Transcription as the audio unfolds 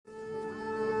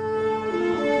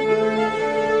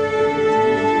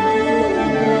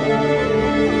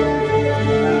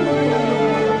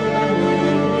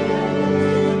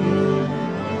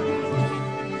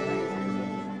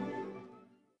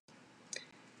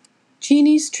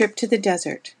Jeannie's trip to the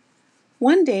desert.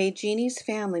 One day, Jeannie's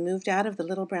family moved out of the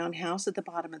little brown house at the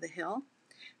bottom of the hill.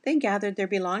 They gathered their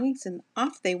belongings and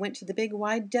off they went to the big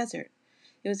wide desert.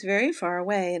 It was very far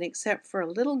away, and except for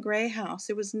a little gray house,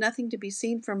 there was nothing to be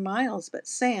seen for miles but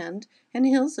sand and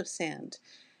hills of sand,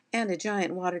 and a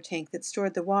giant water tank that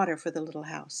stored the water for the little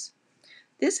house.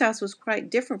 This house was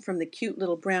quite different from the cute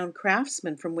little brown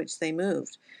craftsman from which they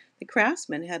moved. The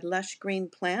craftsman had lush green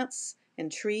plants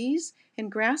and trees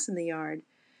and grass in the yard.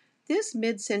 This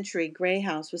mid-century gray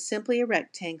house was simply a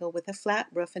rectangle with a flat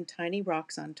roof and tiny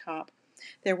rocks on top.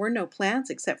 There were no plants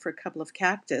except for a couple of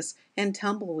cactus and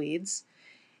tumbleweeds,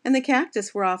 and the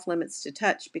cactus were off limits to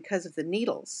touch because of the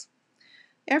needles.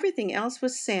 Everything else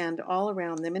was sand all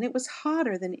around them, and it was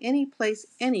hotter than any place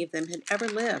any of them had ever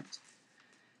lived.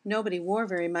 Nobody wore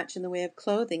very much in the way of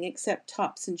clothing except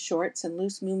tops and shorts and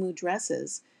loose muumuu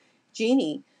dresses.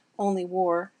 Jeannie only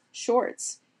wore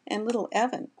shorts, and little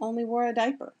Evan only wore a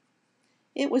diaper.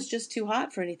 It was just too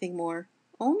hot for anything more.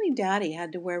 Only Daddy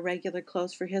had to wear regular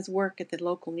clothes for his work at the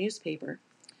local newspaper.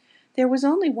 There was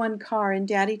only one car, and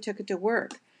Daddy took it to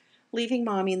work, leaving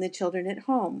Mommy and the children at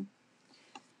home.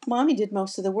 Mommy did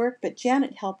most of the work, but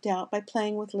Janet helped out by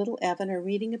playing with little Evan or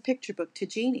reading a picture book to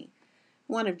Jeannie.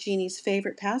 One of Jeannie's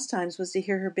favorite pastimes was to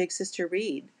hear her big sister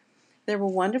read. There were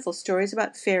wonderful stories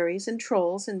about fairies and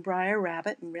trolls and Briar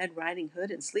Rabbit and Red Riding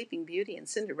Hood and Sleeping Beauty and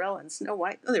Cinderella and Snow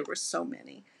White. Oh, there were so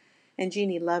many, and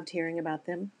Jeannie loved hearing about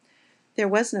them. There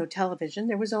was no television,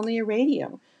 there was only a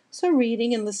radio, so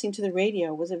reading and listening to the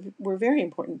radio were very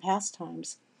important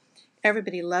pastimes.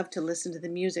 Everybody loved to listen to the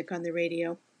music on the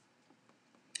radio.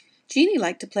 Jeannie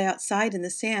liked to play outside in the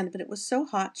sand, but it was so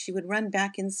hot she would run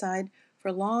back inside for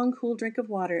a long, cool drink of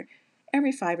water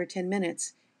every 5 or 10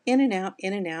 minutes. In and out,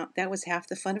 in and out. That was half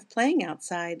the fun of playing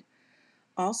outside.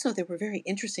 Also, there were very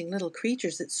interesting little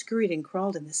creatures that scurried and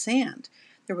crawled in the sand.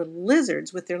 There were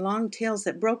lizards with their long tails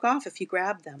that broke off if you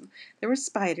grabbed them. There were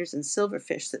spiders and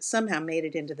silverfish that somehow made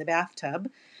it into the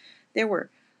bathtub. There were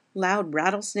loud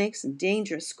rattlesnakes and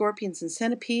dangerous scorpions and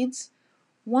centipedes.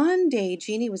 One day,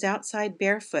 Jeannie was outside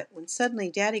barefoot when suddenly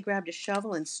Daddy grabbed a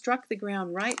shovel and struck the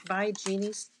ground right by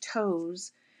Jeannie's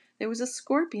toes. There was a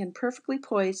scorpion perfectly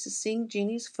poised to sting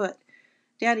Jeannie's foot.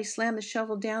 Daddy slammed the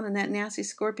shovel down on that nasty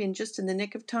scorpion just in the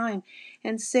nick of time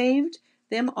and saved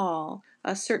them all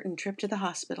a certain trip to the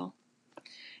hospital.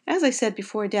 As I said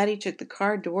before, Daddy took the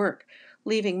car to work,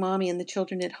 leaving Mommy and the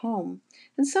children at home.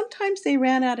 And sometimes they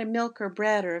ran out of milk or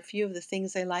bread or a few of the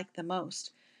things they liked the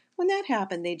most. When that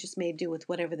happened, they just made do with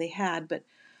whatever they had. But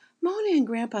Mona and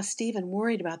Grandpa Stephen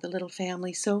worried about the little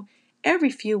family, so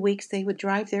every few weeks they would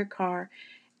drive their car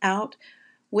out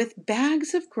with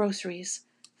bags of groceries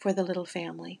for the little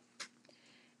family.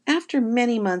 After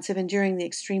many months of enduring the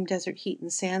extreme desert heat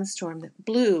and sandstorm that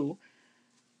blew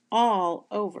all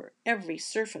over every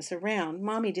surface around,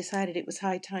 Mommy decided it was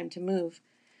high time to move.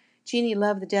 Jeannie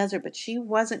loved the desert, but she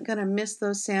wasn't going to miss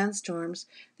those sandstorms.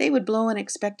 They would blow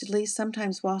unexpectedly,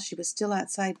 sometimes while she was still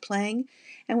outside playing,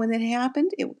 and when it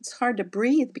happened, it was hard to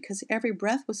breathe because every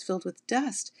breath was filled with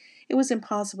dust. It was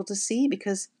impossible to see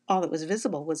because all that was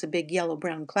visible was a big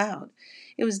yellow-brown cloud.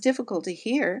 It was difficult to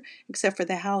hear, except for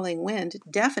the howling wind,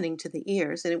 deafening to the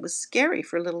ears, and it was scary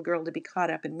for a little girl to be caught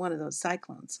up in one of those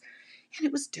cyclones. And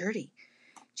it was dirty.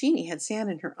 Jeannie had sand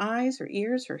in her eyes, her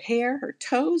ears, her hair, her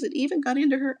toes. It even got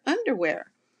into her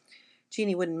underwear.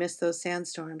 Jeannie wouldn't miss those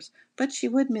sandstorms, but she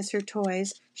would miss her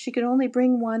toys. She could only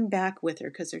bring one back with her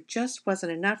because there just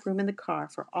wasn't enough room in the car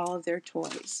for all of their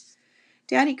toys.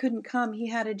 Daddy couldn't come. He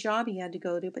had a job he had to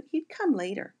go to, but he'd come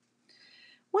later.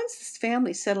 Once the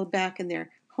family settled back in their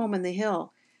home on the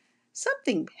hill,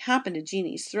 something happened to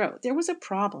Jeannie's throat. There was a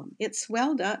problem. It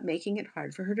swelled up, making it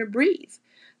hard for her to breathe.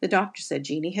 The doctor said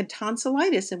Jeannie had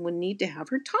tonsillitis and would need to have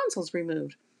her tonsils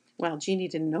removed. Well, Jeannie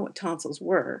didn't know what tonsils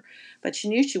were, but she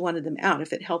knew she wanted them out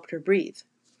if it helped her breathe.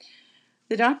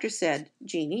 The doctor said,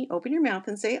 "Jeannie, open your mouth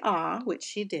and say ah," which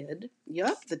she did.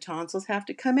 "Yup, the tonsils have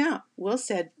to come out. We'll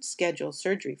schedule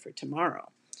surgery for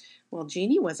tomorrow." Well,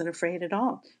 Jeannie wasn't afraid at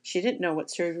all. She didn't know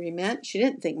what surgery meant. She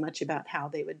didn't think much about how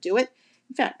they would do it.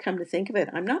 In fact, come to think of it,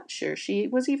 I'm not sure she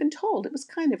was even told. It was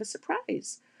kind of a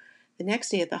surprise. The next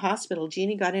day at the hospital,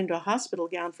 Jeannie got into a hospital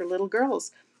gown for little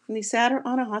girls, and they sat her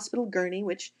on a hospital gurney,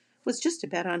 which was just a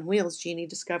bed on wheels, Jeannie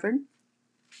discovered.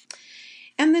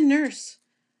 And the nurse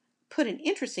put an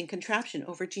interesting contraption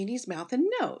over Jeannie's mouth and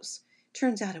nose.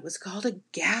 Turns out it was called a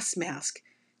gas mask.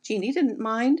 Jeannie didn't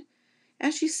mind.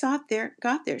 As she got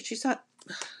there,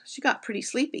 she got pretty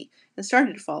sleepy and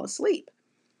started to fall asleep.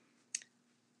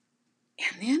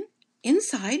 And then,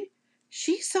 inside,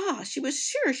 she was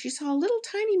sure she saw a little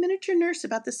tiny miniature nurse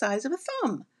about the size of a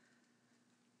thumb.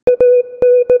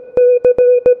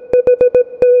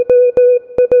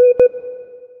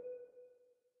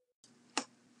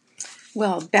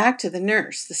 Well, back to the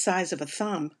nurse, the size of a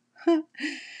thumb.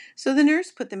 So the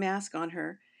nurse put the mask on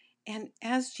her, and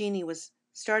as Jeanie was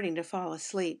starting to fall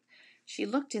asleep, she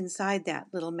looked inside that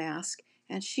little mask,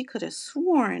 and she could have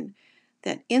sworn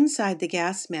that inside the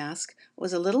gas mask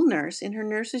was a little nurse in her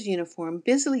nurse's uniform,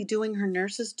 busily doing her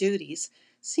nurse's duties.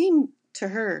 Seemed to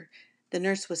her the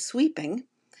nurse was sweeping,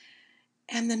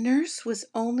 and the nurse was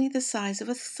only the size of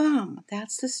a thumb.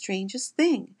 That's the strangest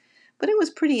thing. But it was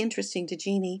pretty interesting to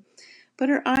Jeanie. But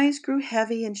her eyes grew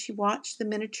heavy, and she watched the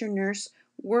miniature nurse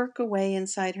work away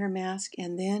inside her mask,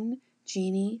 and then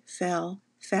Jeanie fell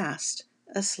fast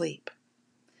asleep.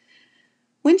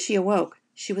 When she awoke,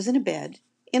 she was in a bed,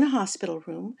 in a hospital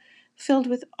room, filled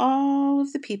with all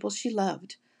of the people she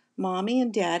loved. Mommy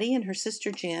and Daddy and her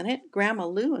sister Janet, Grandma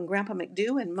Lou and Grandpa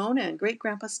McDoo and Mona and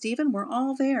Great-Grandpa Stephen were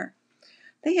all there.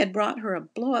 They had brought her a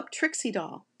blow-up Trixie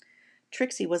doll.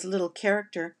 Trixie was a little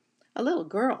character, a little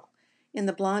girl, in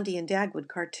the Blondie and Dagwood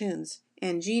cartoons,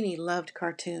 and Jeanie loved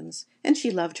cartoons, and she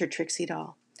loved her Trixie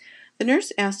doll. The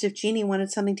nurse asked if Jeanie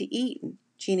wanted something to eat, and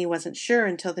Jeanie wasn't sure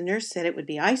until the nurse said it would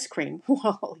be ice cream.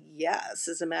 Well, yes,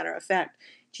 as a matter of fact,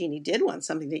 Jeanie did want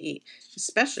something to eat,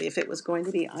 especially if it was going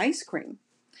to be ice cream.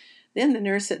 Then the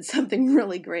nurse said something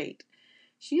really great.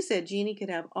 She said Jeanie could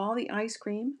have all the ice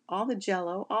cream, all the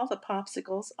jello, all the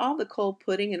popsicles, all the cold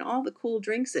pudding, and all the cool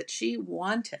drinks that she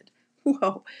wanted.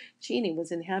 Whoa, Jeanie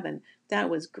was in heaven. That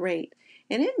was great.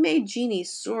 And it made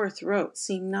Jeanie's sore throat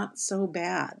seem not so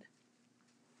bad.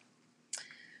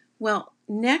 Well,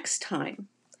 next time,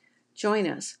 join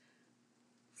us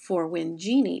for when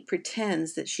Jeanie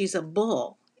pretends that she's a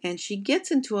bull and she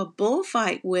gets into a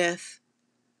bullfight with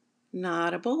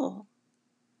not a bull,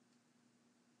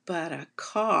 but a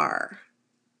car.